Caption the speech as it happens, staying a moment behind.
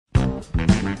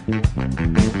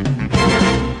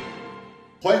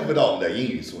欢迎回到我们的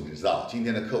英语素质之道。今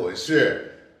天的课文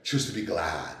是 Choose to be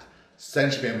glad，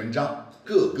 30篇文章，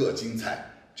个个精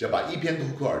彩，只要把一篇脱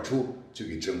口而出，就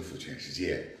可以征服全世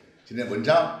界。今天的文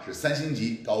章是3星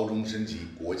级高中生级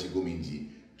国际公民级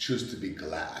Choose to be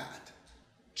glad，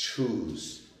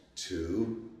 Choose to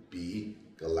be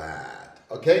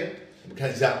glad。OK， 我们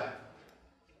看一下，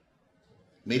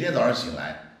每天早上醒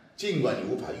来，尽管你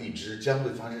无法预知将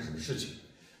会发生什么事情，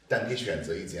但可以选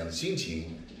择以怎样的心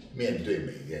情面对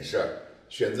每一件事儿，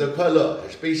选择快乐还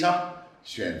是悲伤，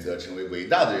选择成为伟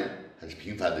大的人还是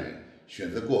平凡的人，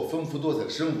选择过丰富多彩的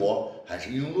生活还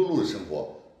是庸庸碌碌的生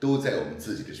活，都在我们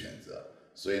自己的选择。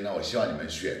所以呢，我希望你们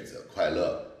选择快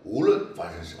乐，无论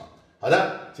发生什么。好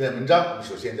的，现在文章我们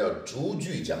首先叫逐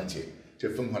句讲解，这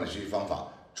疯狂的学习方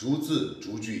法，逐字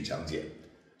逐句讲解。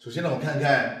首先呢，我们看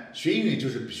看学英语就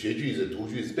是学句子、读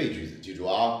句子、背句子，记住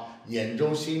啊，眼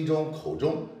中、心中、口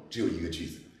中只有一个句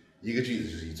子。一个句子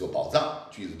就是一座宝藏，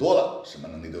句子多了，什么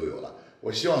能力都有了。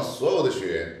我希望所有的学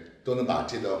员都能把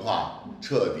这段话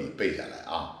彻底背下来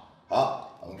啊！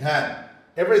好，我们看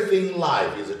Everything in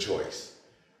life is a choice，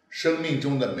 生命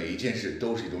中的每一件事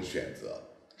都是一种选择，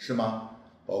是吗？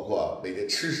包括每天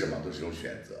吃什么都是一种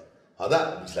选择。好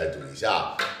的，我们一起来读一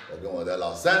下。我跟我的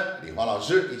老三李华老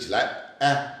师一起来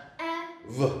Everything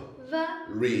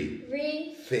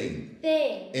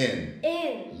in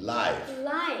life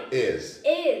is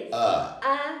a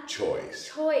choice.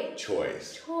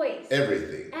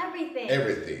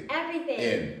 Everything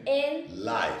in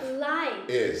life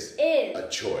is a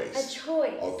choice.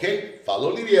 Okay, follow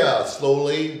Lydia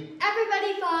slowly.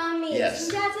 Everybody follow me. Yes.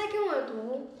 请大家跟我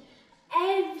读。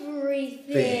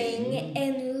Everything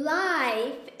in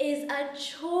life is a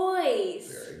choice.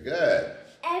 Very good.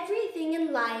 Everything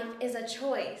in life is a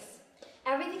choice.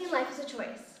 Everything in life is a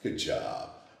choice. Good job.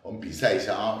 我们比赛一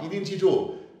下啊，一定记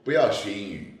住，不要学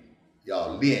英语，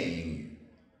要练英语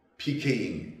 ，PK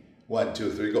英语。1,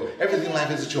 2, 3, go. Everything in life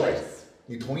is a choice.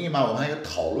 你同意吗？我们还要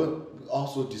讨论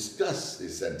 ，also discuss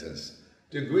this sentence.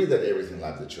 Do you agree that everything in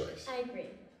life is a choice? I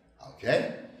agree.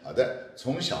 OK， 好的。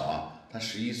从小啊，他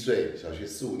11岁，小学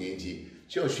4、5年级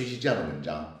就要学习这样的文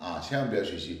章啊，千万不要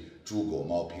学习猪、狗、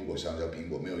猫、苹果、香蕉、苹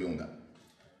果，没有用的。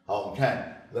好，我们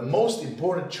看 the most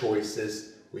important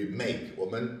choices we make。我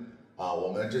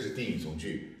们这是定语从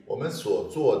句，我们所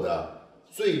做的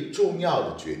最重要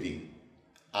的决定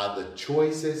are the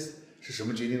choices 是什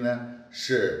么决定呢？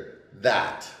是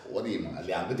that， 我的妈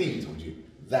，2个定语从句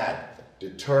that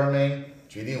determine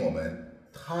决定我们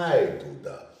态度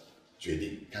的决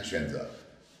定。看选择，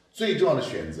最重要的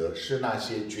选择是那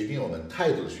些决定我们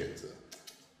态度的选择。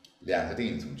2个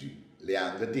定语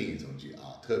从句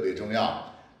啊，特别重要。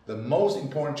The most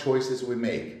important choices we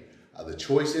make are the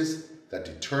choices that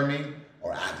determine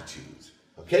our attitudes.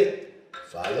 Okay?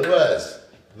 Follow us.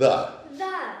 The.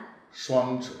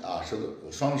 双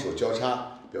手交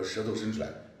叉，表示舌头伸出来。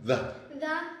The.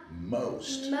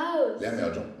 Most. 2秒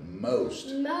钟。Most.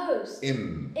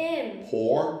 Important.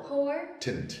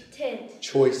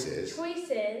 Choices.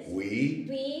 We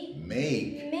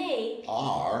make.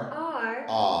 Are.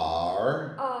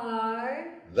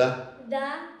 The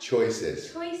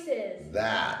choices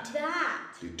that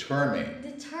determine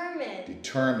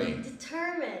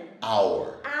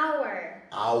our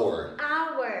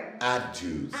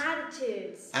attitudes.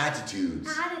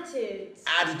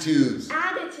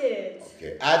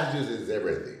 Okay, attitudes is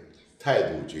everything. 态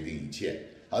度决定一切。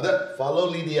好的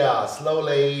 ，Follow Lydia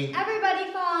slowly.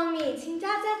 Everybody follow me. 请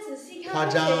大家仔细看。夸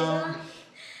张。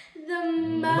The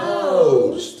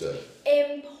most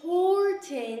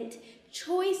important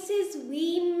choices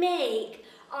we make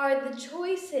are the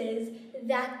choices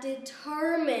that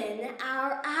determine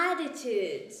our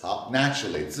attitudes. 好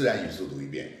 ，naturally 自然语速读一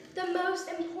遍。The most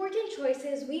important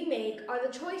choices we make are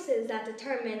the choices that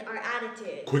determine our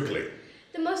attitudes. Quickly.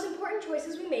 The most important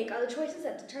choices we make are the choices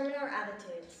that determine our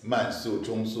attitudes. 慢速、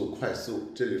中速、快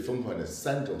速，这里疯狂的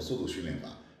3种速度训练法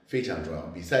非常重要。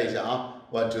比赛一下啊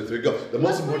 ，1, 2, 3, go. The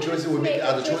most important choices we make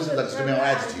are the choices that determine our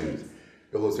attitudes.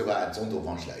 然后最后按总统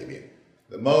方式来一遍。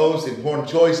The most important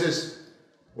choices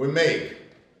we make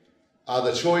are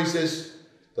the choices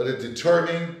that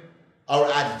determine our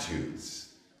attitudes.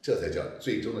 这才叫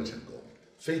最终的成功，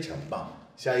非常棒。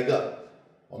下一个，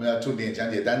我们要重点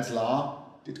讲解单词了啊！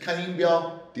看音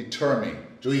标 ，determine，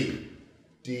 注意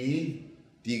 ，d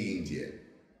第一个音节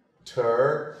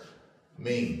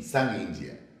 ，ter，min 3个音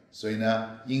节，所以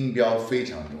呢，音标非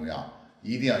常重要，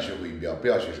一定要学会音标，不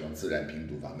要学什么自然拼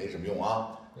读法，没什么用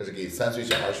啊，那是给3岁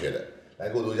小孩学的。来，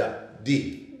给我读一下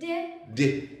d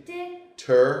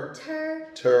ter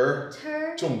ter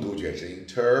重读卷舌音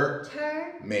ter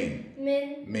min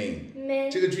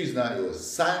min 这个句子呢有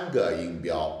3个音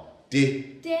标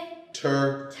d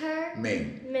ter min，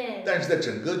 但是在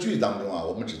整个句子当中啊，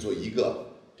我们只做一个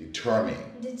determine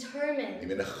里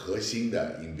面的核心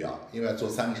的音标，因为要做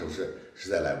3个手势实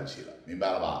在来不及了，明白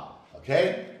了吧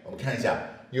 ？OK， 我们看一下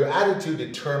Your attitude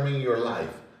determine your life，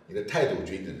 你的态度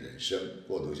决定你的人生。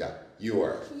给我读一下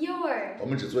your， 我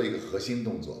们只做一个核心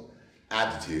动作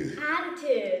attitude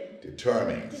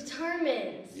determines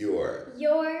your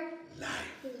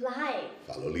life。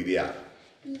法罗莉迪亚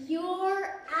Your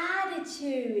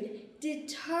attitude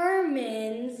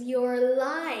determines your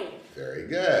life. Very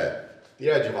good。第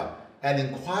2句话 ，An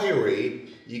inquiry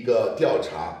一个调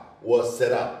查 was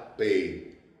set up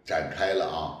被展开了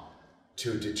啊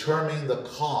 ，to determine the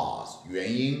cause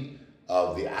原因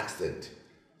of the accident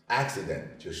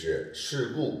就是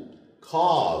事故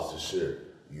 ，cause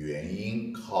是原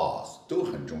因 cause 都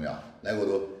很重要。来，我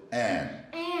读 an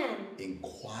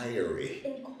inquiry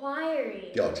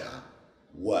调查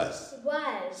was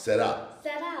set up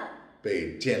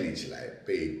被建立起来，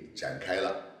被展开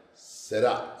了 set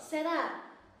up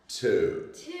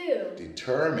to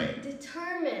determine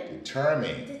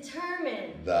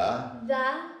the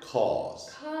cause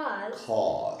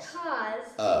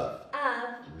of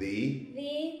the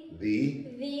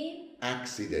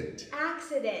accident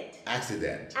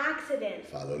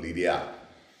法罗莉迪亚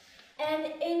An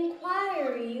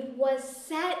inquiry was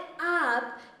set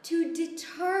up to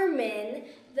determine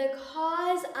the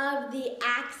cause of the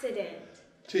accident.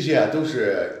 这些啊都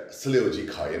是4、6级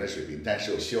考研的水平，但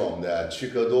是我希望我们的趣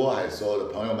科多还有所有的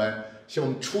朋友们，希望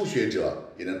我们初学者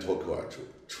也能脱口而出，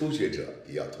初学者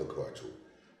也要脱口而出。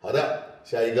好的，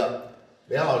下一个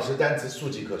梁老师单词速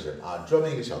记课程啊，专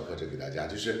门一个小课程给大家，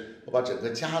就是我把整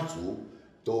个家族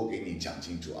都给你讲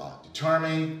清楚啊。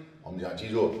Determine 我们讲记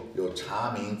住有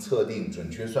查明、测定、准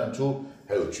确算出，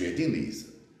还有决定的意思，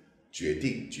决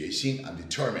定、决心 ，I'm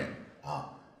determined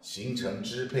啊，形成、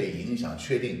支配、影响、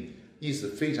确定。意思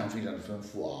非常非常的丰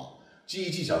富啊！记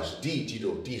忆技巧是 D， 记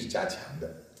住 D 是加强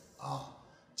的啊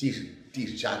，D 是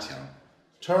加强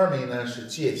 ，Determine 呢是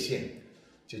界限，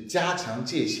就加强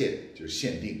界限就是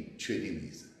限定、确定的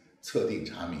意思，测定、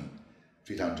查明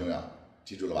非常重要，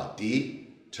记住了吧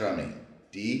 ？Determine，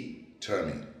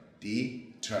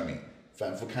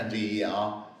 反复看这一页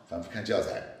啊，反复看教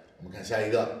材。我们看下一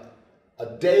个 ，A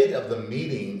date of the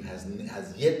meeting has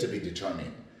yet to be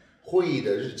determined， 会议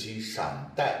的日期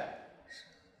尚待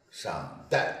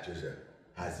就是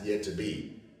has yet to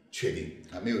be 确定，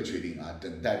还没有确定啊，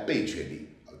等待被确定。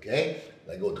OK，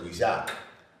 来给我读一下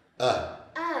a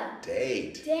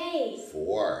date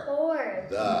for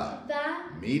the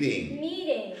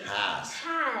meeting has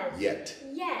yet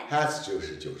has 就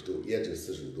是90度 yet 就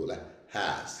是45度，来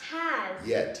has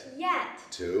yet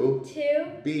to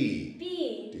be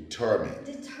determined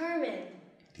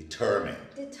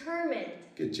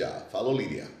Good job， follow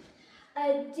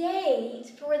Lydia。A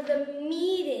date for the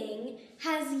meeting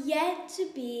has yet to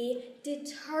be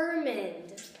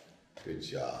determined. Good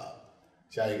job。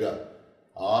下一个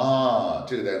啊，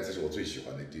这个单词是我最喜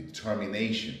欢的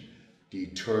determination。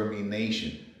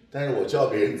但是我教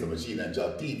别人怎么记呢？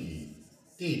叫弟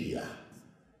弟啊，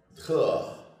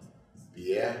特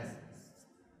别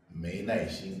没耐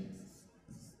心。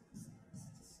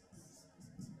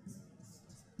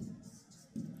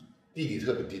弟弟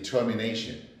特别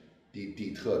determination。弟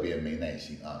弟特别没耐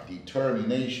心啊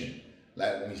 ，determination，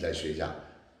 来，我们一起来学一下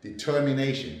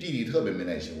determination。弟弟特别没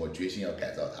耐心，我决心要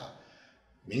改造他。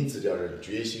名词叫做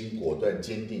决心、果断、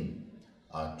坚定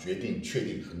啊，决定、确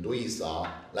定，很多意思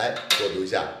啊。来，给我读一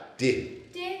下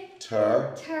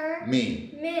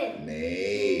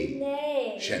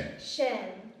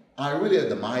determination。I really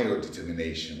admire your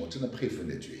determination。我真的佩服你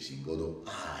的决心。给我读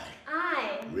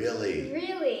I really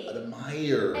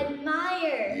admire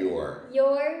your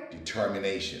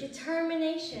determination.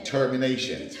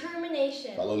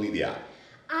 Follow Lydia.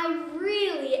 I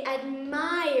really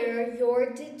admire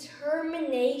your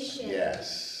determination.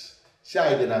 Yes.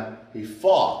 下一个呢 ，He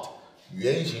fought，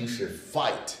 原型是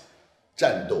fight，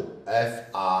 战斗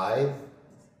F-I-G-H-T，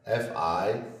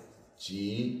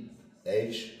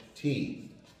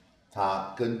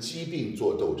 他跟疾病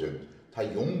做斗争。他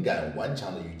勇敢顽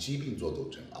强的与疾病做斗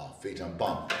争啊，非常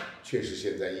棒！确实，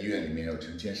现在医院里面有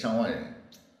成千上万人，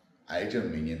癌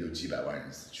症每年都几百万人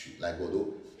死去。来，给我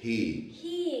读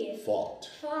He fought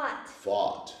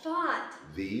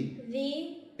the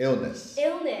illness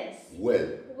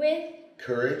with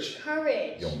courage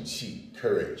勇气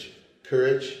courage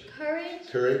courage,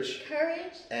 courage, courage,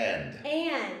 courage, and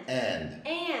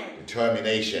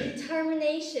determination.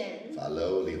 determination.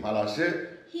 Follow 李华老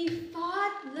师。 He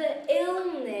fought the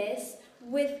illness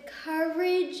with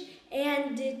courage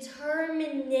and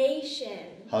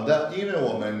determination. 好的，因为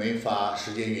我们没法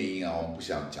时间原因啊，我们不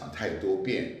想讲太多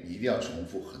遍，你一定要重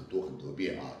复很多很多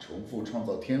遍啊！重复创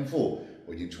造天赋，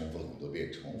我已经重复了很多遍，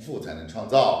重复才能创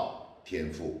造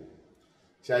天赋。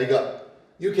下一个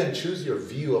 ，You can choose your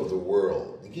view of the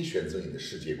world， 你可以选择你的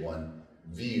世界观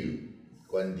 ，view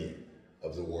观点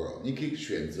of the world， 你可以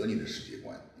选择你的世界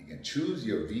观。You can choose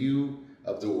your view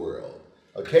of the world.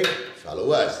 Okay,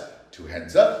 follow us. 2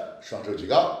 hands up， 双手举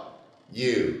高。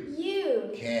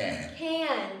You can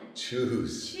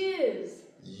choose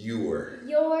your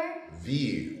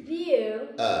view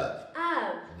of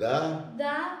the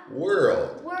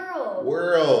world.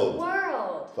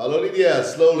 Follow Lydia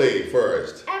slowly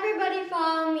first. Everybody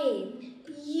follow me.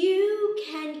 You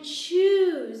can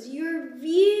choose your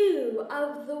view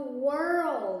of the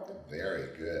world. Very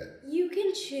good. You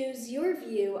can choose your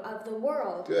view of the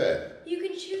world. Good. You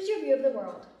can choose your view of the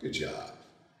world. Good job.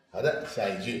 好的，下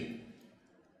一句。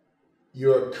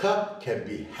Your cup can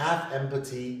be half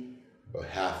empty or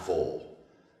half full.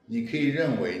 你可以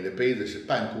认为你的杯子是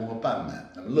半空和半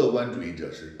满，那么乐观主义者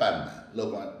是半满，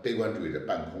悲观主义者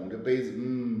半空。这杯子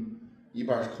一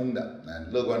半是空的，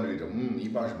那乐观主义者一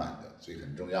半是满的，所以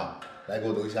很重要。来给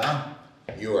我读一下啊。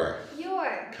Your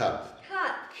cup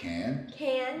can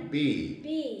be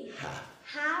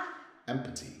half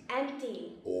empty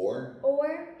or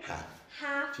half.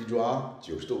 记住啊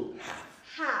，90度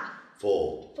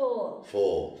half。Full.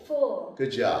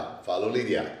 Good job. Follow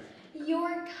Lydia.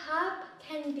 Your cup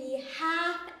can be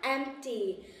half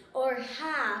empty or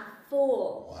half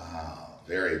full. Wow,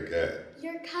 very good.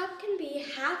 Your cup can be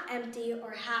half empty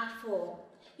or half full.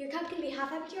 Your cup can be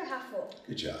half empty or half full.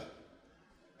 Good job.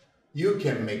 You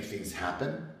can make things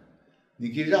happen. 你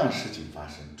可以让事情发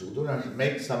生，主动让事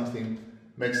make something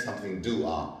do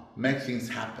啊 ，make things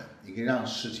happen. 你可以让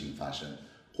事情发生，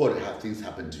或者 have things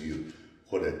happen to you.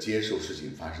 或者接受事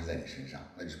情发生在你身上，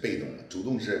那就是被动的。主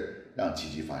动是让奇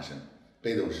迹发生，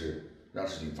被动是让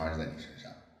事情发生在你身上。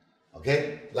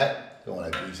OK， 来跟我来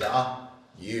读一下啊。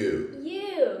You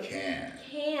can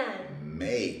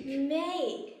make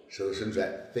手都伸出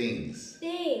来 things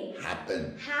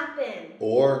happen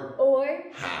or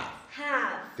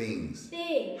have things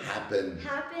happen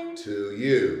to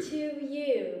you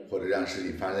或者让事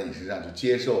情发生在你身上，就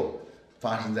接受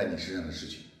发生在你身上的事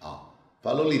情啊。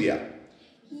Follow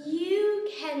Lydia。You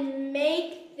can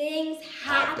make things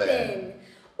happen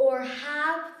or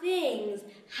have things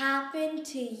happen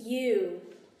to you.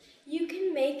 You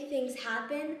can make things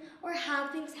happen or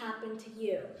have things happen to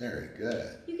you. Very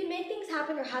good. You can make things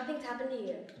happen or have things happen to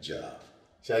you. Good job.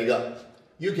 下一个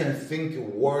You can think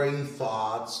worrying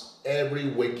thoughts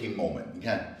every waking moment. 你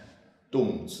看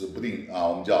动词不定啊，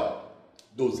我们叫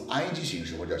动词 ing 形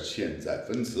式或者叫现在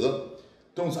分词。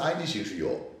动词 ing 形式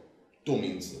有动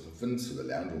名词和分词的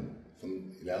两种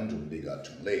这个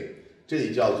种类，这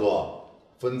里叫做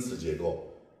分词结构。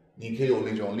你可以有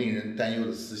那种令人担忧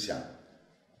的思想，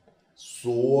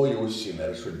所有醒来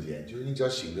的瞬间，就是你只要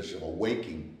醒的时候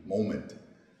waking moment，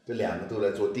 这两个都来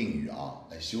做定语啊，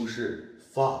来修饰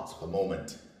thoughts 和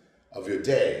moment of your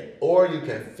day， or you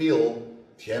can fill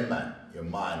填满 your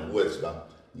mind with 是吧？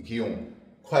你可以用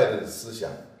快乐的思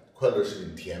想、快乐的事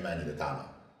情填满你的大脑。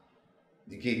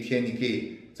你可以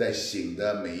在醒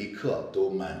的每一刻都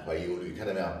满怀忧虑，看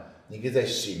到没有？你可以在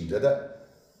醒着的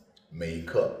每一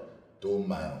刻都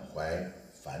满怀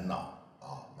烦恼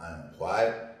啊，满怀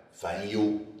烦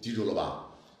忧，记住了吧？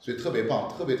所以特别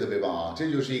棒，特别棒啊！这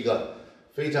就是一个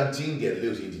非常经典的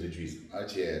6星级的句子，而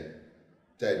且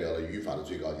代表了语法的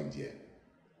最高境界，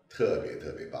特别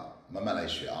棒，慢慢来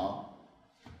学啊！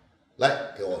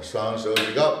来，跟我双手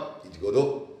举高，一起给我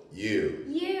读。You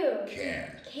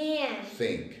can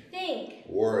think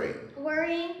worrying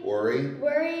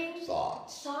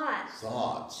thoughts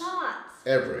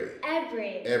every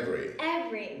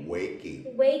waking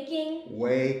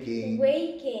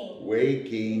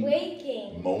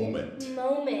moment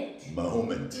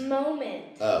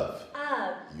of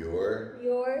your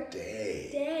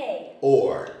day,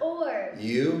 or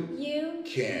you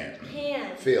can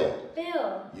fill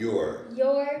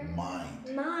your mind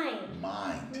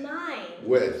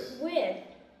with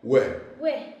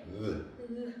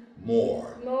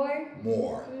more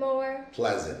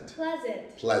pleasant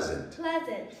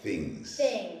things.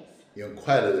 用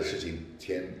快乐的事情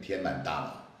填满大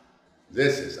脑。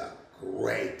This is a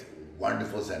great,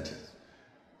 wonderful sentence.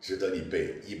 值得你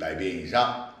背100遍以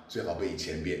上，最好背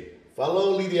1000遍。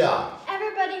Follow Lydia.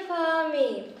 Everybody follow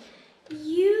me.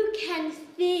 You can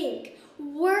think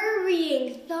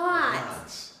worrying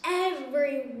thoughts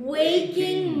every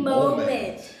waking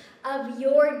moment of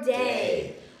your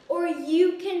day. Or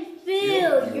you can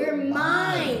fill your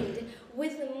mind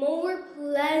with more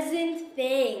pleasant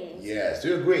things. Yes, do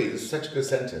you agree? This is such a good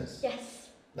sentence. Yes.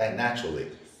 Like naturally.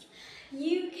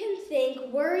 You can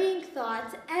think worrying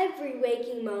thoughts every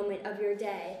waking moment of your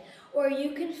day. Or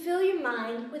you can fill your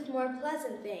mind with more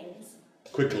pleasant things.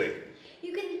 Quickly.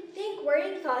 You can think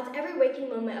worrying thoughts every waking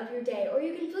moment of your day. Or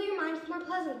you can fill your mind with more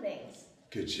pleasant things.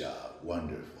 Good job.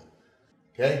 Wonderful.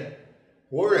 Okay?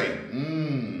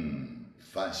 Worrying.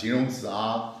 形容词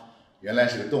啊，原来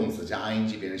是个动词加 ing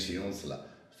变成形容词了。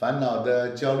烦恼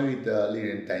的、焦虑的、令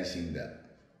人担心的。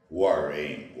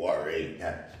Worrying。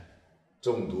看，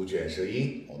重读卷舌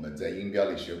音，我们在音标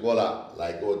里学过了，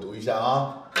来给我读一下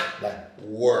啊。来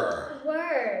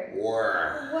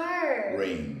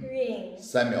 ，ring，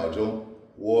 3秒钟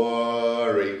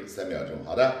 ，worry 3秒钟。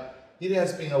好的 ，It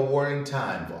has been a worrying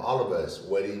time for all of us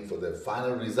waiting for the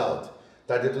final result。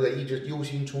大家都在一直忧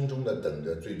心忡忡地等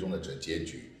着最终的结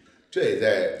局。这也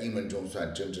在英文中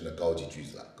算真正的高级句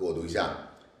子了。给我读一下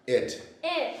 ：It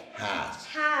has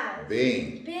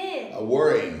been a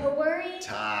worrying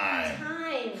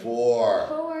time for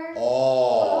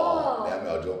all 2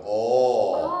秒钟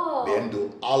all 连读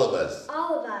all of us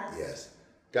yes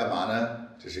干嘛呢？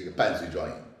这是一个伴随状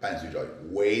语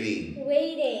，waiting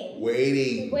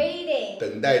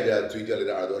等待着嘴角里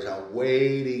的耳朵上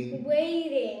waiting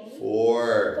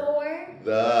for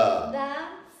the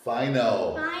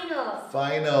final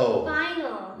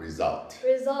result.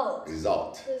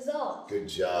 Good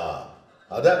job.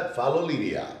 好的 follow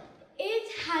Lydia.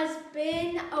 It has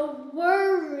been a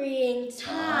worrying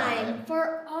time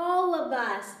for all of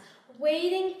us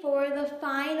waiting for the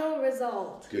final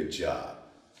result. Good job.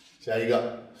 下一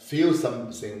个 fill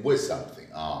something with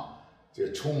something 啊，这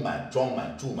个充满、装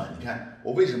满、注满。你看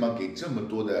我为什么给这么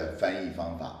多的翻译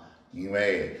方法？因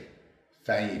为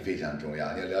翻译非常重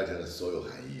要，你要了解它的所有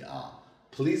含义啊。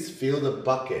Please fill the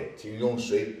bucket， 请用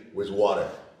水 with water，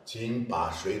 请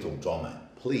把水桶装满。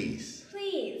Please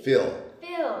fill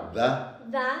the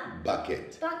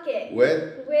bucket with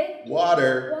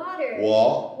water.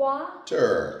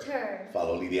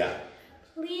 Follow Lydia.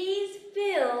 Please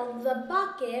fill the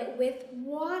bucket with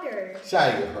water. 下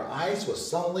一个 her eyes were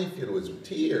suddenly filled with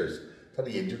tears. 她的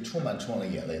眼睛充满了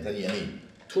眼泪，她的眼里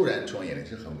突然充满眼泪，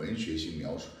是很文学性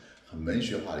描述，很文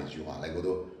学化的一句话。来，给我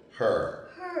读 her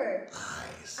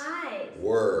eyes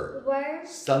were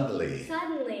suddenly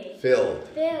filled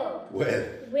with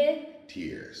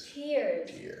tears.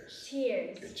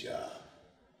 Good job.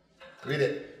 Read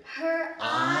it. Her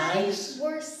eyes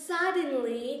were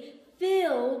suddenly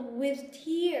filled with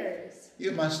tears.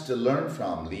 You must learn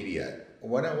from Lydia.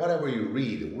 Whatever you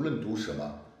read, 无论读什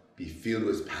么 be filled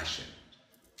with passion.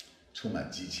 充满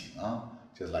激情啊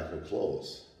Just like her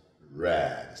clothes.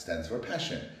 Red stands for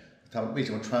passion. 她为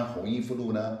什么穿红衣服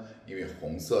路呢？因为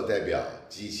红色代表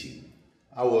激情。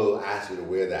I will ask you to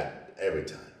wear that every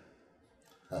time.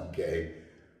 Okay.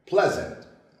 Pleasant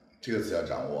这个词要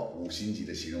掌握，5星级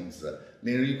的形容词，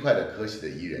令人愉快的、可喜的、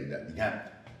宜人的。你看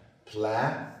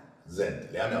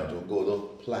pleasant 2秒钟，给我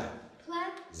读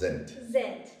pleasant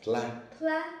pleasant.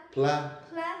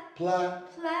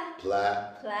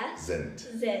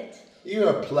 You're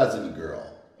a pleasant girl.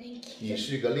 Thank you. 你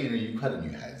是一个令人愉快的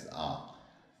女孩子啊。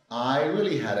I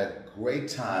really had a great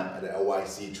time at the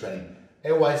LYC training.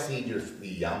 LYC 就是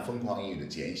里昂疯狂英语的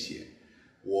简写。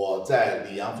我在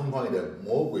里昂疯狂英语的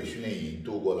魔鬼训练营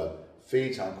度过了非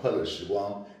常快乐的时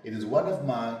光。It is one of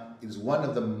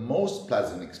the most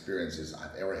pleasant experiences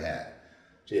I've ever had.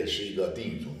 这也是一个定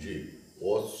语从句。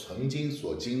我曾经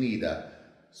所经历的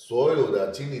所有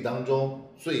的经历当中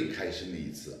最开心的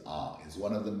一次啊 It's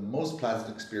one of the most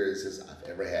pleasant experiences I've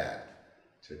ever had.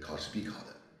 这是考试必考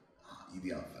的啊，一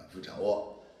定要反复掌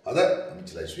握。好的，我们一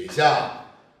起来学一下。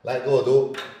来，给我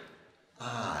读。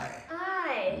I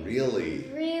really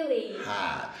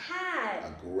had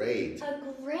a great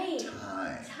time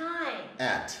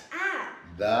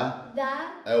at the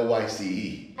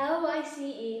LYCE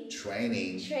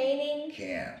training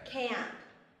camp.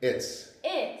 It's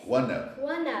one of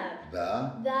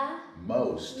the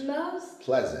most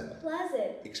pleasant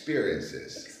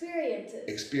experiences.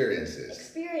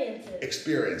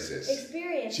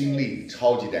 经历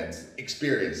超级单词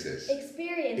experiences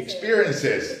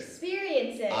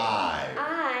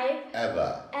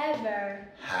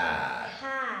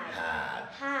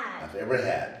I've ever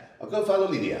had. I'll go follow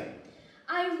Lydia.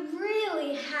 I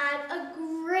really had a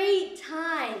great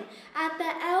time at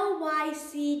the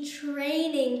LYC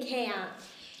training camp.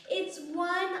 It's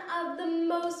one of the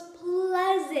most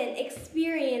pleasant pleasant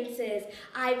experiences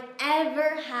I've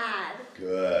ever had.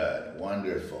 Good,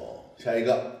 wonderful. 下一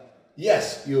个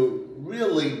Yes, you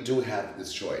really do have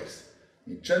this choice.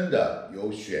 你真的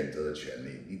有选择的权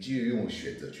利，你继续用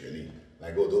选择权利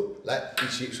来给我读，来，一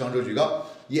起双手举高。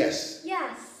Yes,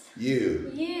 Yes,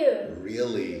 you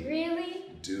really really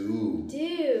do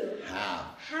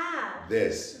have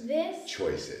this this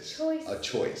choices. choice. A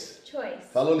choice. choice.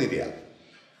 Follow Lydia.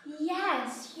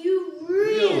 Yes, you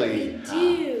really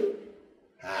do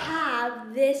Have.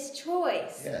 have this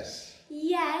choice. Yes.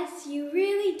 Yes, you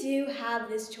really do have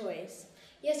this choice.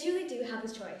 Yes, you really do have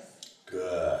this choice.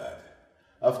 Good.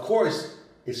 Of course,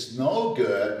 it's no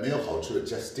good, 没有好处的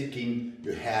just sticking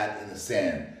your head in the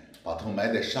sand. 把头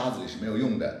埋在沙子里是没有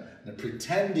用的。那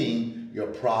pretending your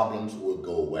problems will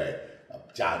go away.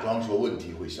 假装说问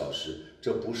题会消失，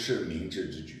这不是明智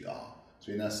之举啊。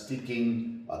所以呢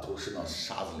sticking 把头伸到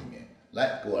沙子里面。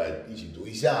来，跟我来一起读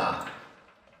一下。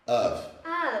Of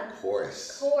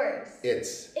course.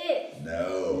 It's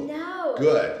no.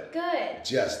 Good.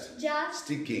 Just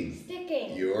sticking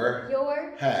your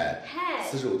head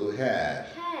 45度 head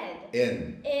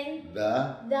in the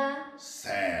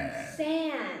sand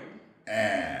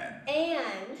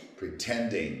and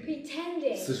pretending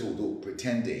 45度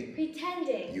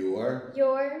pretending your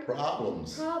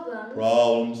problems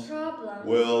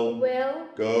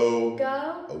will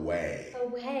go away.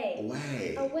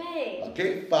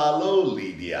 Okay, follow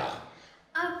Lydia.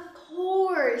 Of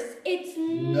course, it's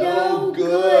No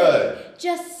good.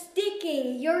 Just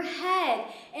sticking your head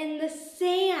in the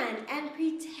sand and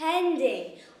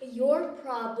pretending your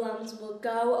problems will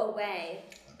go away.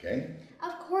 Okay.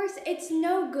 Of course, it's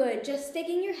no good just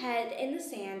sticking your head in the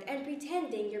sand and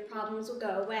pretending your problems will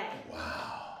go away.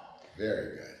 Wow.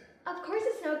 Very good. Of course,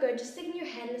 it's no good just sticking your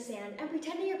head in the sand and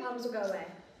pretending your problems will go away.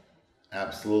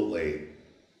 Absolutely.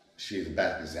 She's the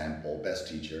best example, best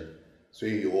teacher. 所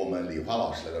以有我们李华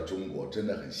老师来到中国真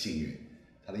的很幸运。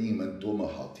她的英文多么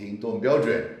好听，多么标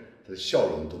准，她的笑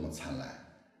容多么灿烂。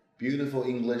Beautiful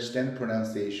English, standard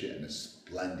pronunciation, and a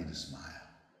splendid smile.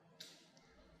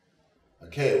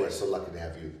 Okay, we're so lucky to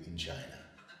have you in China.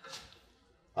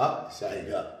 好，下一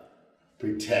个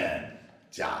pretend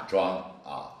假装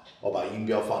啊，我把音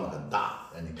标放得很大，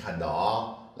让你看到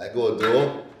啊。来，给我读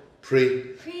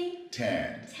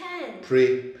pretend.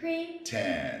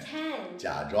 Pretend.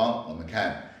 假装，我们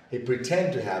看 he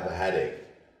pretend to have a headache,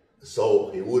 so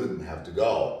he wouldn't have to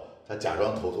go. 他假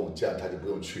装头痛，这样他就不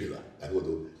用去了。来，给我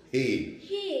读 he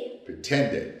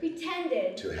pretended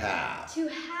to have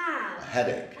a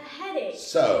headache,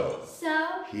 so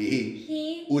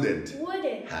he wouldn't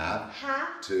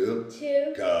have to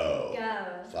go.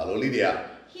 Follow Lydia.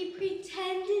 He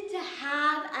pretended to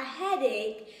have a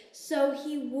headache so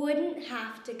he wouldn't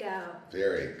have to go.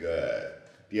 Very good.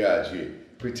 第二句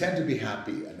pretend to be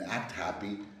happy and act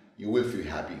happy, you will feel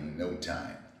happy in no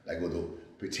time. 来，给我读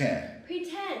pretend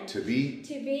to be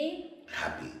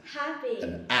happy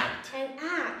and act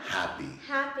happy.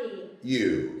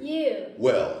 You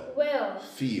will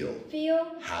feel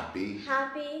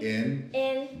happy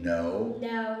in no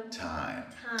time.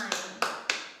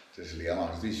 这是李阳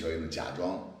老师最喜欢用的假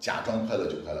装，假装快乐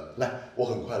就快乐。来，我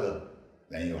很快乐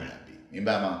 ，then you're happy， 明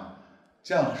白吗？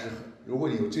这样是很，如果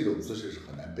你有这种姿势是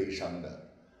很难悲伤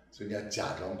的，所以你要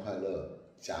假装快乐，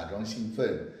假装兴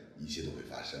奋，一切都会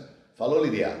发生。Follow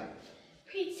Lydia.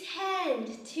 Pretend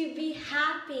to be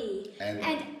happy and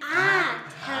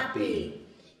act happy.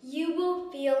 You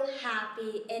will feel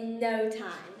happy in no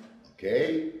time.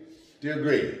 Okay? Do you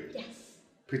agree? Yes.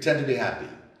 Pretend to be happy.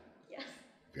 Yes.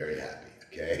 Very happy.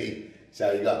 Okay?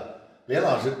 下一个，连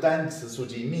老师单词速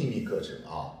记秘密课程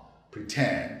啊。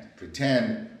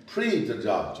Pretend, pre 就知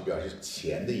道就表示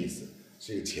前的意思，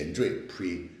是一个前缀。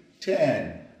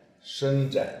Pretend 伸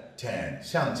展 ，tend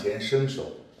向前伸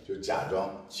手，就假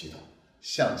裝乞討。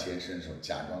向前伸手，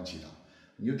假裝乞討，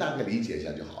你就大概理解一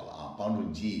下就好了啊，帮助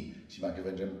你记忆。起码可以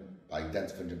分成，把一个单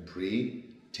词分成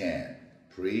pretend，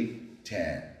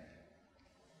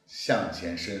向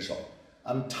前伸手。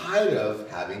I'm tired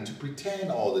of having to pretend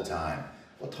all the time。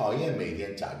我讨厌每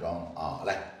天假装啊。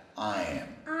来 ，I'm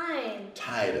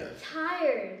tired of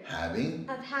having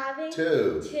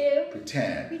to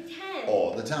pretend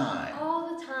all the time。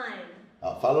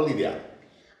啊 ，follow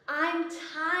Lydia。I'm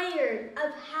tired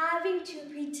of having to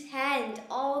pretend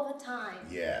all the time.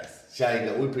 Yes. 下一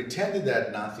个 we pretended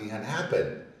that nothing had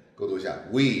happened. 给我读一下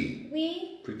We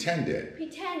pretended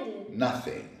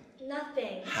nothing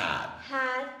had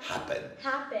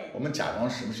happened. 我们假装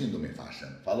什么事情都没发生。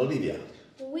Follow Lydia.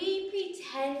 We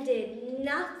pretended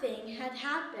nothing had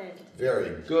happened.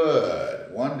 Very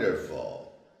good.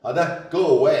 Wonderful. 好的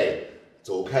Go away.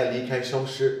 走开，离开，消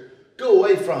失。Go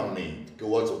away from me， 给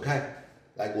我走开。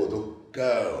来，给我读 Go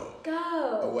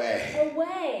away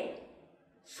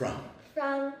from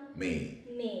me.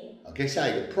 me. OK， 下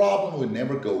一个 Problem will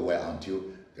never go away until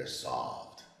they're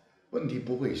solved. 问题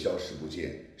不会消失不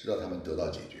见，直到他们得到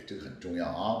解决，这个很重要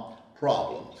啊。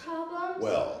Problems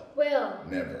will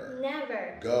never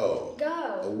go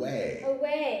away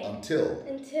until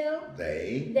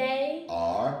they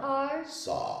are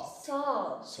solved.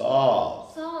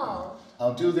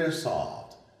 Until they're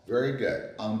solved. Very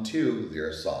good. Until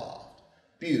they're solved.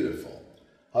 Beautiful.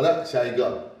 好的，下一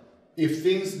个 If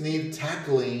things need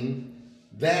tackling,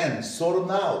 then sort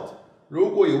them out.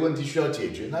 如果有问题需要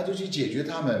解决，那就去解决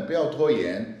它们，不要拖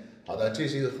延。好的，这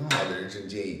是一个很好的人生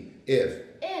建议。If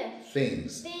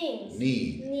things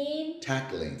need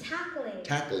tackling, then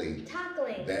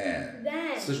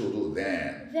 45度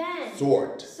then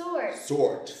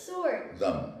sort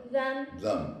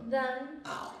them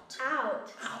out.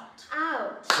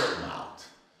 Sort them out.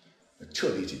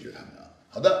 彻底解决它们啊。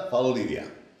好的 ，Follow Lydia.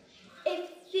 If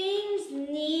things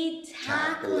need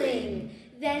tackling,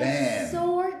 then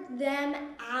sort them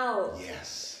out.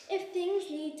 Yes. If things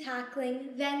need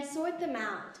tackling, then sort them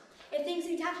out. If things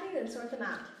need tackling, then sort them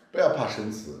out. 不要怕生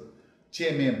词，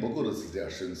见面不够的词叫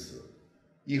生词，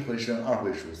一回生，二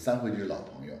回熟，三回就是老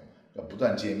朋友，要不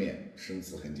断见面，生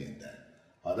词很简单。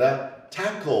好的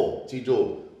 ，tackle 记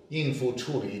住，应付、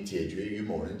处理、解决与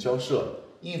某人交涉，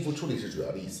应付、处理是主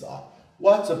要的意思啊。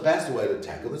What's the best way to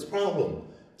tackle this problem？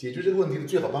 解决这个问题的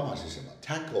最好办法是什么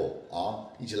 ？Tackle 啊，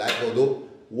一起来口读。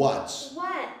What's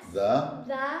the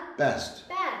best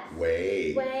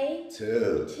way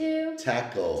to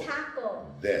tackle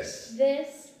this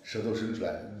舌頭伸出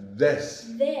來 this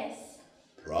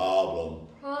problem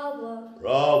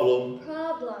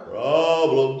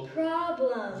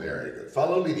Very good.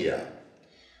 Follow Lydia.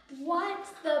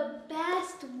 What's the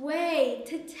best way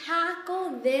to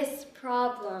tackle this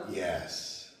problem?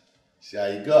 Yes. 下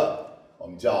一个我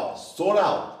们叫 sort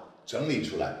out 整理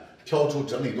出来，挑出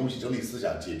整理东西、整理思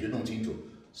想、解决弄清楚。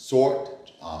Sort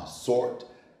啊 ，sort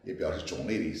也表示种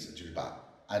类的意思，就是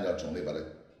按照种类把它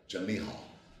整理好。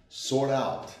Sort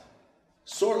out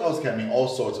can mean all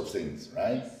sorts of things,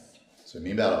 right? 所以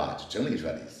明白了吧？就整理出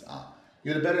来的意思啊。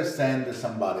You'd better send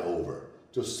somebody over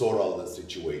to sort out the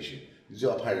situation. 你就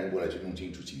要派人过来去弄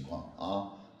清楚情况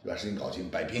啊，就把事情搞清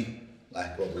摆平。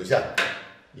来，给我读一下。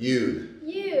You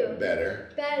better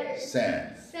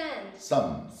send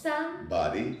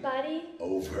somebody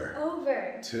over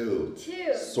to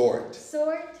sort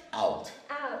out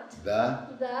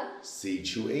the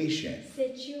situation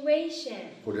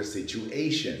或者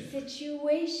situation.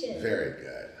 Very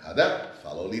good. 好的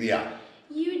 ，Follow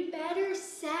Lydia.You'd better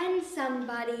send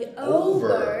somebody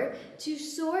over to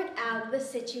sort out the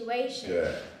situation.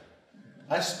 Good.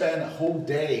 I spent a whole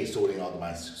day sorting out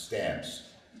my stamps.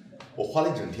 我花了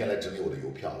一整天来整理我的邮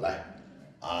票。来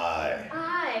I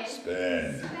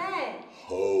spent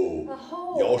whole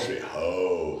舀水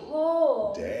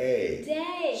whole day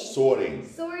sorting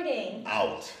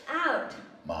out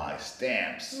my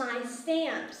stamps.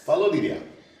 Follow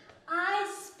Lydia.I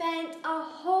spent a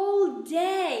whole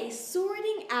day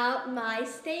sorting out my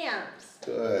stamps.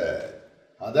 Good.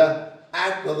 好的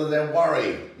Act rather than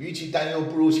worry. 与其担忧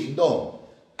不如行动。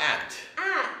Act.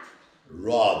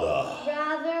 Rather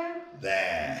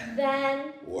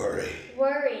than worry.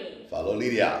 Follow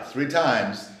Lydia 3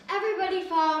 times. Everybody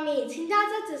follow me. 请大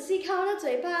家仔细看我的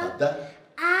嘴巴。好的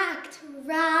Act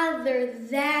rather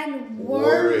than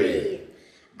worry.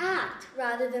 Act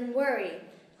rather than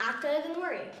worry.Act rather than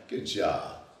worry. Good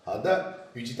job. 好的，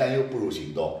与其担忧不如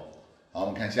行动。好，我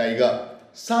们看下一个。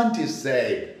Scientists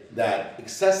say that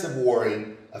excessive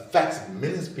worry affects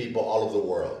millions of people all over the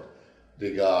world. 这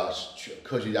个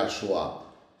科学家说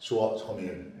后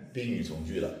面宾语从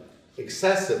句了。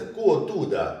Excessive 过度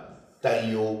的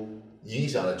担忧影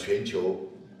响了全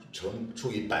球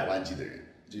数以百万计的人。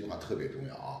这句话特別重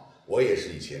要啊！我也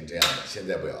是以前這樣的，現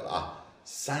在不要了啊。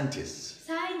Scientists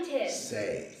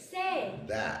say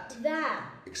that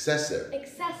excessive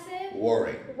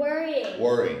worrying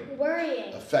affects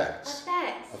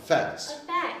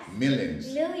millions of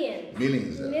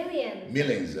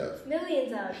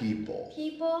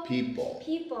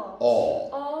people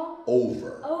all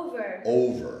over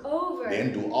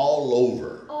連讀 all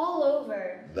over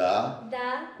the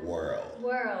world.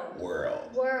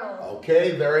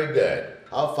 Okay, very good.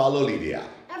 I'll follow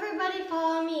Lydia.Everybody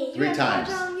follow me. 3 times.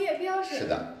 是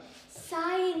的。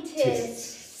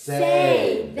Scientists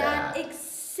say that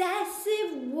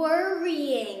excessive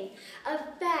worrying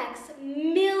affects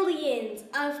millions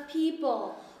of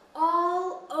people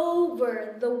all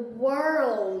over the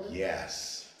world.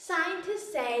 Yes.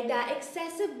 Scientists say that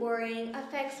excessive worrying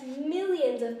affects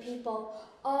millions of people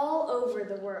all over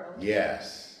the world.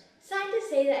 Yes. Scientists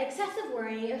say that excessive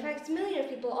worrying affects millions of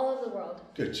people all over the world.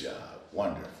 Good job.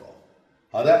 Wonderful.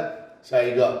 好的，下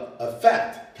一个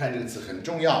affect， 看这个词很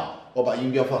重要。我把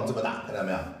音标放这么大，看到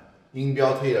没有？音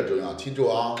标特别重要，记住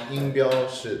啊，音标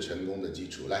是成功的基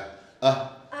础。来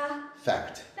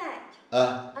，fact，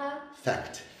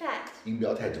 fact， 音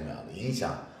标太重要了，影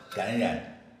响、感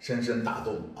染、深深打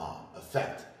动啊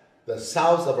 ，affect。The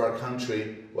south of our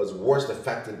country was worst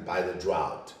affected by the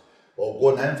drought。我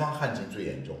国南方旱情最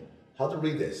严重。How to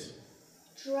read this?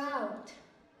 Drought.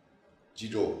 记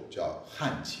住，叫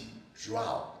旱情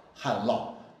 ，drought， 旱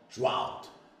涝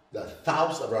 ，drought。The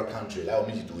south of our country， 来，我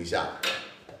们一起读一下。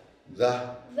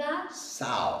The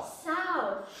south，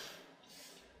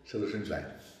 舌头伸出来。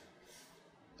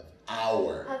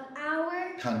Of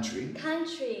our country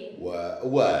was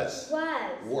worst，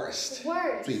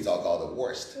 最糟糕的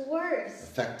worst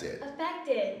affected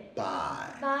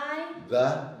by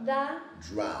the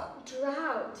drought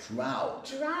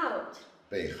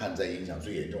被旱灾影响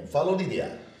最严重。Follow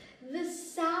Lydia. The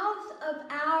south of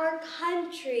our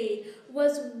country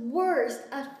was worst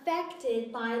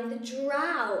affected by the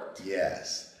drought.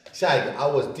 Yes. 下一个 I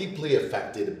was deeply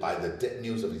affected by the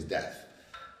news of his death.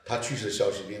 他去世的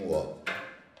消息令我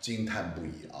惊叹不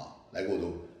已啊！来，给我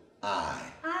读。I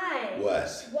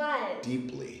was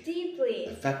deeply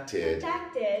affected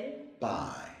by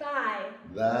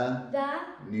the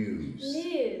news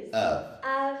of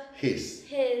his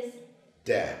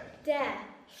death.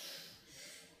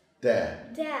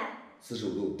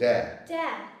 45度 death，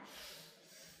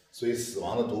 所以死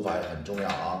亡的读法也很重要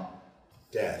啊。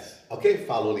Death。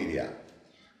OK，follow Lydia.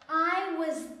 I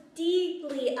was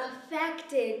deeply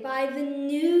affected by the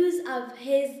news of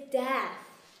his death.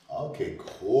 OK,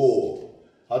 cool.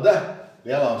 好的，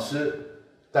梁老师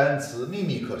单词秘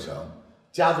密课程，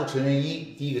家族成员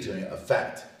一，第一个成员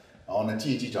affect， 然后呢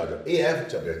记一记找着 AF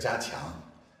叫表示加强，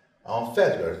然后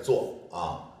affect 表示做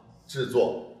啊，制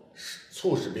作，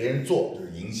促使别人做就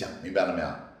是影响，明白了没有？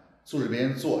促使别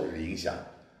人做就是影响。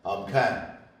好，我们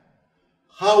看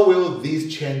How will these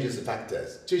changes affect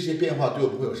us？ 这些变化对我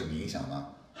们会有什么影响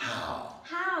呢？ How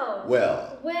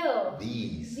will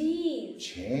these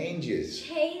changes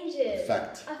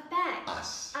affect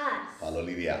us? Follow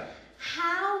Lydia.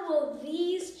 How will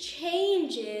these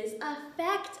changes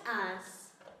affect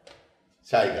us?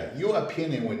 下一个 Your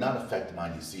opinion will not affect my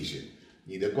decision.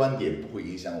 你的观点不会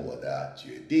影响我的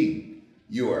决定。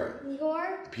Your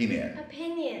opinion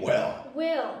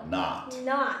will not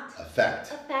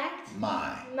affect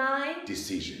my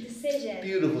decision.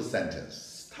 Beautiful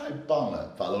sentence. 太棒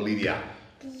了。Follow Lydia.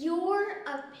 Your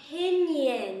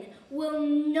opinion will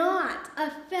not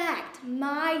affect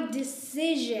my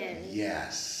decision.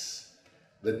 Yes.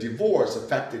 The divorce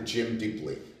affected Jim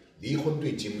deeply. 离婚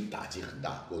对 Jim 打击很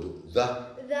大。我读 The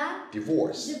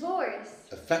divorce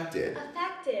affected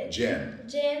Jim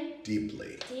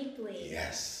deeply.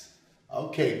 Yes.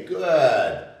 Okay,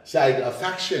 good. 下一个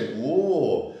affection.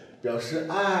 表示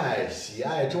爱、喜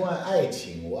爱、钟爱爱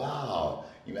情。哇，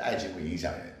因为爱情会影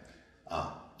响人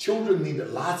啊。Children need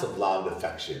lots of love and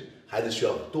affection. 孩子需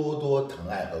要多多疼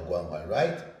爱和关怀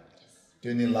right? Do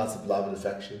you need lots of love and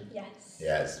affection?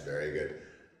 Yes, very good.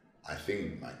 I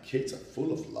think my kids are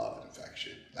full of love and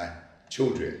affection. 来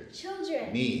Children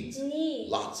need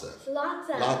lots of love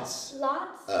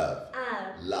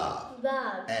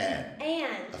and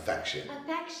affection.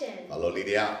 Follow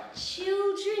Lydia.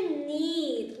 Children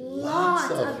need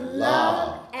lots of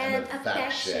love and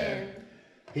affection.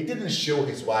 He didn't show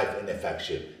his wife any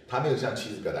affection. 他没有向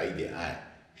妻子表达一点爱。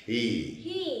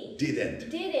He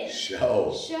didn't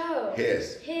show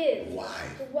his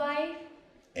wife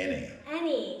any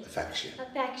affection.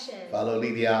 Follow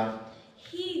Lydia.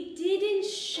 He didn't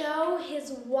show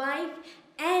his wife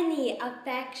any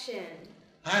affection.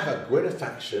 I have a great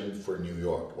affection for New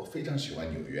York. 我非常喜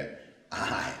欢纽约。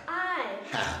I have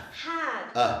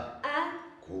a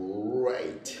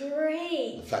great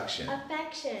affection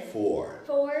for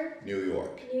New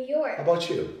York. How about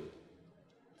you?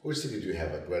 Which city do you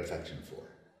have a great affection for?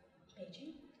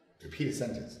 Beijing. Repeat a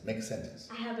sentence. Make a sentence.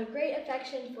 I have a great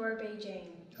affection for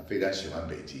Beijing. 他非常喜欢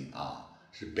北京啊，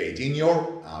是北京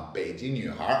妞啊，北京女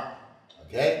孩。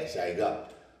OK， 下一个，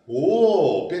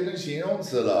变成形容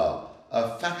词了。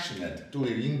Affectionate， 注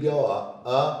意音标啊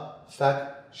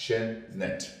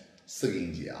 ，affectionate， 4个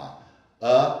音节啊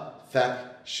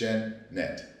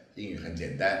 ，affectionate， 英语很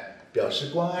简单，表示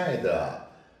关爱的。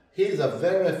He is a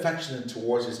very affectionate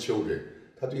towards his children，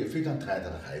 他对非常疼爱他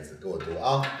的孩子，给我读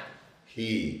啊。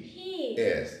He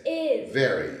is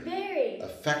very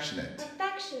affectionate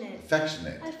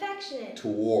affectionate,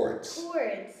 towards,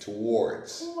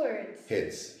 towards,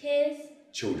 his his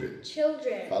children.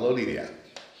 children. Follow Lydia.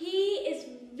 He is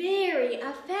very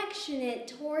affectionate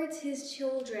towards his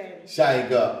children. 下一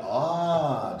个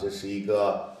啊，这是一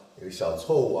个小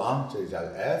错误啊，这里加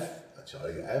个 f， 少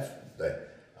了一个 f， 对。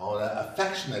然后呢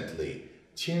 ，affectionately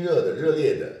亲热的、热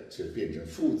烈的，就变成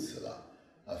副词了。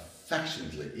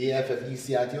affectionately， affectly，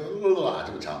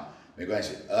这么长，没关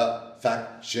系。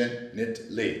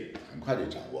affectionately， 很快就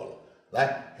掌握了。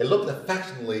来 ，he looked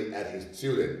affectionately at his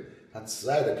student， 他慈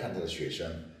爱的看他的学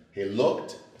生。he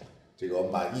looked， 这个我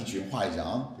们把意群画一下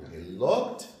啊。he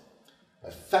looked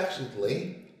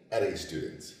affectionately at his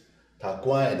students， 他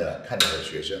关爱的看他的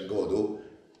学生。跟我读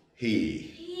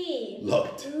 ，he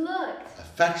looked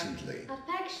affectionately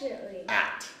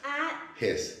at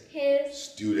his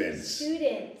students.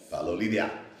 Follow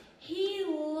Lydia. He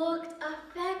looked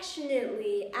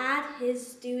affectionately at his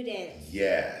students.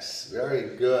 Yes,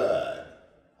 very good.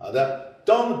 好的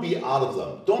 ，Don't be out of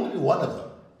them. Don't be one of them.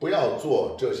 不要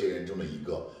做这些人中的一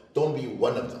个。Don't be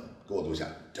one of them. 跟我读一下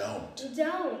 ，Don't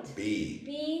be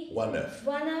one of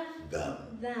them.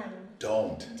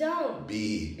 Don't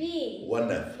be one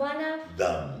of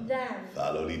them.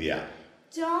 Follow Lydia.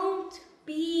 Don't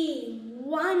be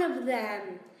one of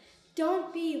them.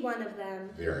 Don't be one of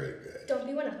them. Very good. Don't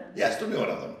be one of them. Yes, don't be one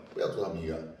of them. 不要做他们一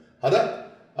个。好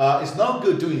的，It's not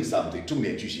good doing something. 重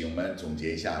点句型，我们总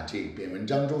结一下这篇文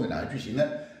章中有哪些句型呢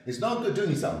 ？It's not good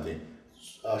doing something.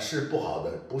 是不好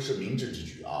的，不是明智之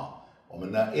举啊。我们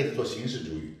呢 ，it 做形式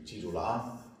主语，记住了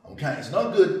啊。我们看 ，It's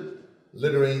not good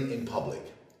littering in public.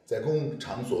 在公共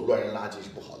场所乱扔垃圾是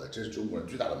不好的，这是中国人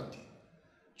最大的问题。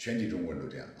全体中国人都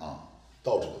这样啊，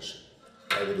到处都是。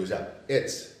来，我读一下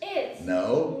 ，It's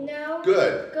no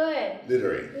good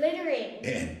littering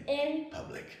in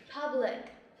public.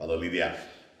 Follow Lydia.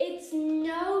 It's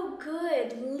no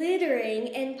good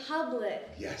littering in public.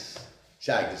 Yes.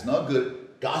 下一个 It's not good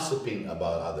gossiping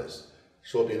about others.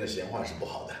 说别人的闲话是不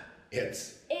好的。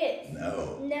It's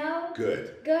no good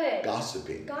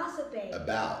gossiping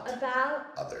about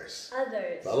others.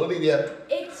 Follow Lydia.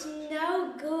 It's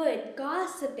no good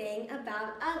gossiping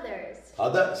about others. 好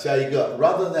的，下一个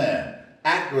rather than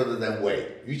act rather than wait，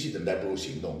 语气等待不如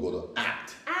行动，过多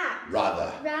act rather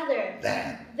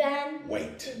than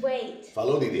wait.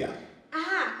 Follow Lydia.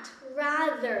 Act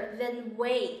rather than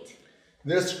wait.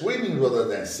 They're screaming rather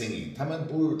than singing. 他们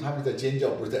在尖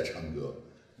叫，不是在唱歌。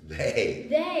They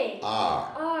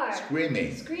are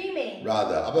screaming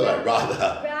rather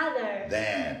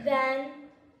than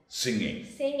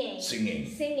singing.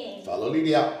 Follow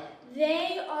Lydia.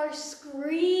 They are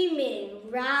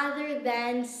screaming rather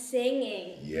than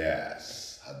singing.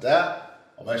 Yes. 好的，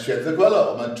我们选择快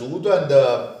乐，我们逐段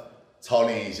的操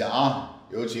练一下啊。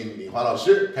有请李华老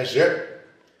师开始。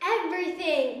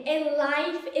Everything in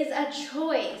life is a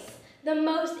choice. The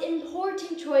most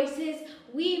important choices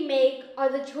we make are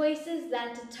the choices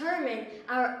that determine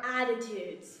our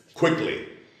attitudes. Quickly.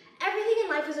 Everything in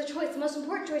life is a choice. The most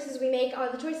important choices we make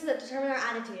are the choices that determine our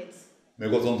attitudes. 美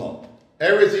国总统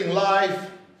Everything in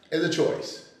life is a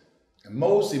choice. The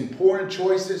most important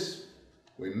choices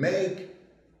we make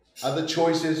are the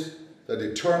choices that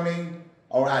determine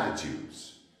our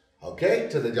attitudes. OK，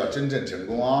 这才叫真正成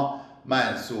功啊！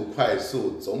慢速、快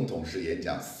速、总统式演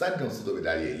讲3种速度给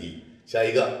大家演绎。下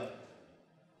一个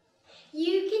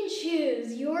You can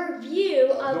choose your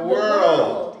view of the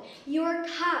world. Your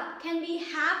cup can be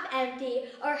half empty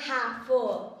or half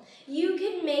full. You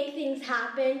can make things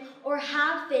happen or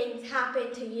have things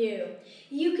happen to you.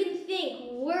 You can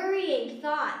think worrying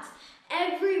thoughts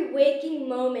every waking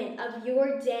moment of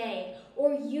your day,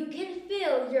 or you can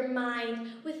fill your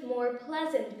mind with more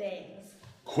pleasant things.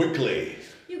 Quickly.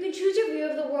 You can choose your view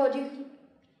of the world.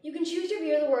 You can choose your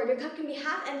view of the world. Your cup can be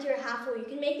half empty or half full. You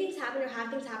can make things happen or have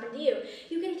things happen to you.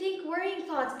 You can think worrying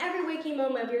thoughts every waking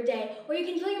moment of your day, or you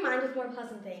can fill your mind with more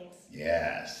pleasant things.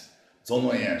 Yes. 总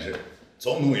统演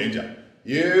讲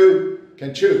You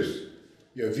can choose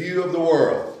your view of the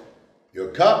world.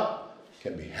 Your cup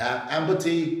can be half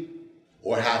empty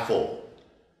or half full.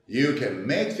 You can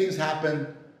make things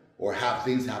happen or have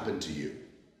things happen to you.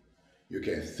 You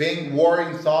can think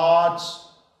worrying thoughts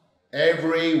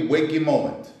every waking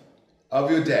moment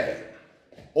of your day,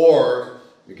 or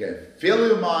you can fill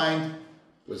your mind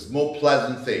with more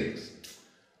pleasant things.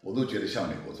 我都觉得像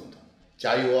美国总统，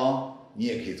加油哦，你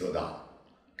也可以做到。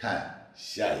看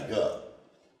下一个。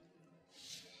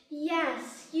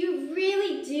Yes, you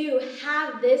really do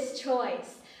have this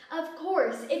choice. Of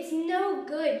course, it's no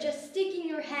good just sticking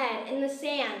your head in the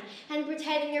sand and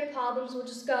pretending your problems will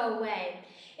just go away.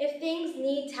 If things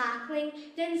need tackling,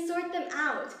 then sort them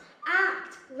out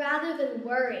Act rather than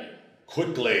worry.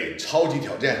 Quickly, 超级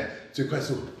挑战，最快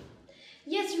速。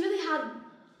Yes,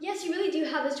 you really do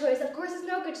have this choice. Of course, it's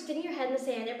no good just sticking your head in the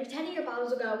sand and pretending your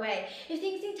problems will go away. If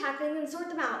things need tackling, then sort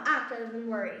them out. Act rather than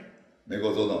worry. 美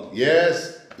国总统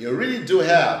Yes, you really do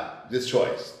have this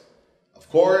choice. Of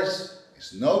course,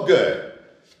 it's no good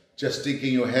just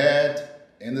sticking your head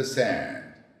in the sand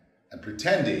and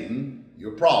pretending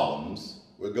your problems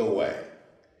will go away.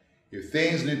 If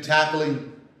things need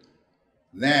tackling,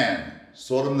 then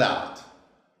sort them out.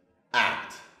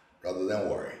 Act rather than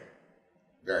worry.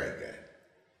 Very good.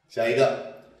 下一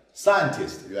个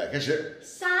Scientist 预备开始。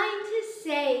 Scientists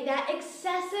say that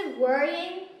excessive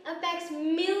worrying affects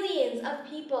millions of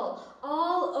people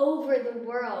all over the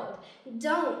world.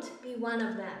 Don't be one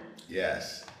of them.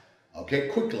 Yes. Okay,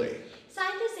 quickly.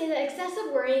 Scientists say that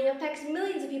excessive worrying affects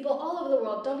millions of people all over the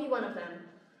world. Don't be one of them.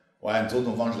 我按总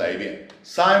统方式来一遍。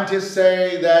Scientists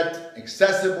say that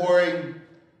excessive worrying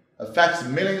affects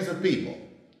millions of people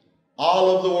all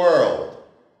over the world.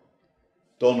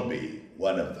 Don't be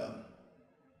one of them.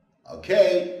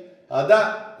 OK， 好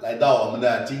的，来到我们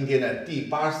的今天的第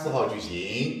84号句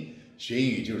型。学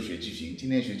英语就是学句型。今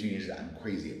天学句型是 I'm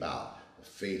crazy about， 我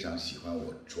非常喜欢，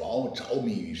我着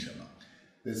迷于什么。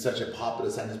This is such a popular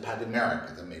sentence pattern in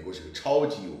America， 在美国是个超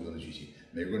级有用的句型，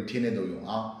美国人天天都用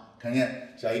啊。看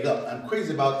见下一个 I'm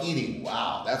crazy about eating.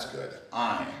 Wow, that's good.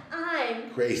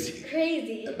 I'm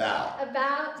crazy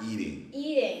about eating.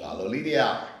 Follow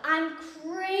Lydia. I'm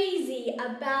crazy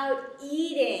about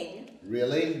eating.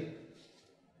 Really?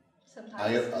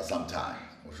 Sometimes. Sometimes.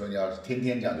 我说你要是天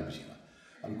天这样就不行了。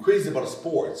I'm crazy about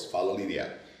sports. Follow Lydia.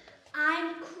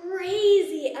 I'm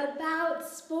crazy about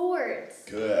sports.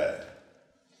 Good.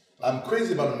 I'm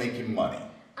crazy about making money.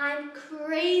 I'm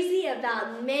crazy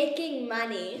about making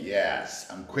money. Yes,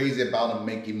 I'm crazy about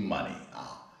making money.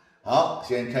 好，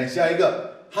先看下一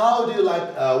个。What do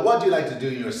you like to do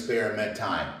in your spare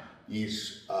time? 你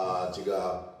这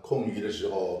个空余的时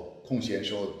候、空闲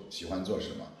时候喜欢做什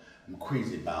么？ I'm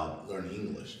crazy about learning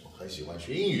English. 我很喜欢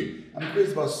学英语。I'm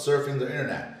crazy about surfing the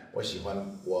internet.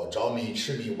 我着迷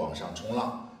痴迷网上冲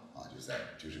浪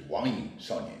就是网瘾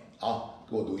少年。好，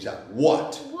给我读一下。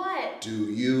What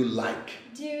do you like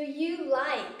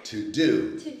to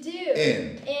do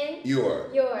in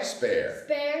your spare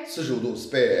 45度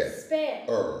spare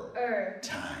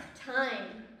time？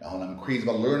 然后呢 I'm crazy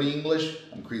about learning English.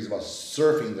 I'm crazy about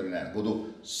surfing the internet. 给我读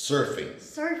surfing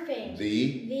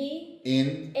the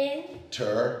internet.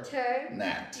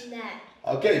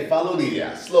 Okay, follow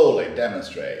Lydia. Slowly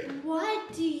demonstrate.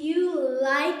 What do you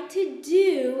like to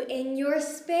do in your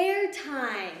spare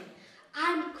time?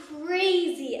 I'm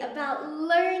crazy about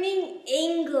learning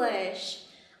English.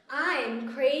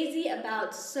 I'm crazy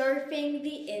about surfing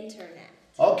the internet.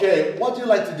 Okay, what do you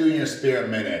like to do in your spare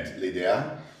minute,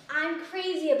 Lydia? I'm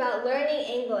crazy about learning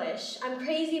English. I'm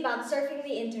crazy about surfing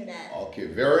the internet. Okay,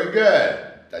 very good.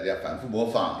 大家反复模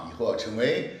仿，以后要成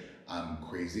为 I'm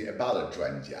crazy about 的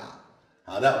专家。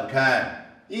好的，我们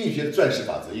看英语学的钻石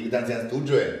法则：一个单词读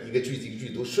准，一个句子一个句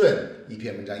子读顺，一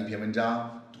篇文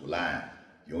章读烂。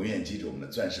永远记住我们的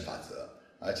钻石法则。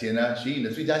而且呢，学英语的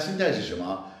最佳心态是什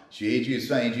么？学一句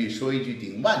算一句，说一句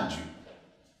顶万句。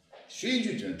学一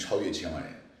句就能超越千万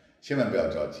人，千万不要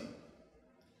着急，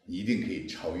你一定可以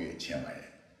超越千万人。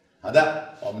好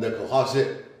的，我们的口号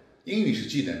是：英语是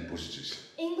技能，不是知识。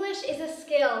English is a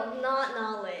skill, not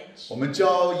knowledge. 我们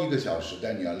教1个小时，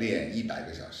但你要练100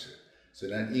个小时。所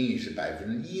以呢，英语是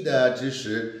1%的知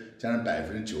识加上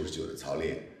99%的操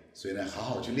练。所以呢，好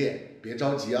好去练，别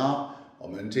着急啊。我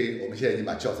们现在已经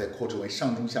把教材扩充为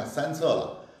上中下3册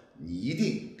了，你一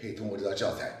定可以通过这套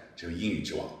教材成为英语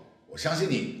之王。我相信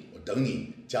你，我等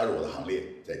你加入我的行列，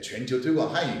在全球推广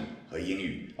汉语和英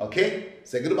语。OK,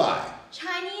 say goodbye.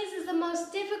 Chinese is the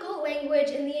most difficult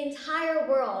language in the entire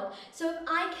world. So if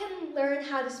I can learn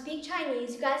how to speak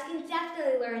Chinese, you guys can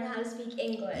definitely learn how to speak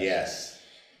English. Yes.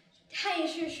 汉语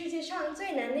是世界上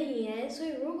最难的语言，所以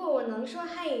如果我能说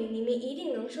汉语，你们一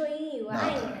定能说英语。我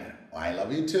爱你们。I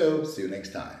love you too. See you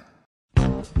next time.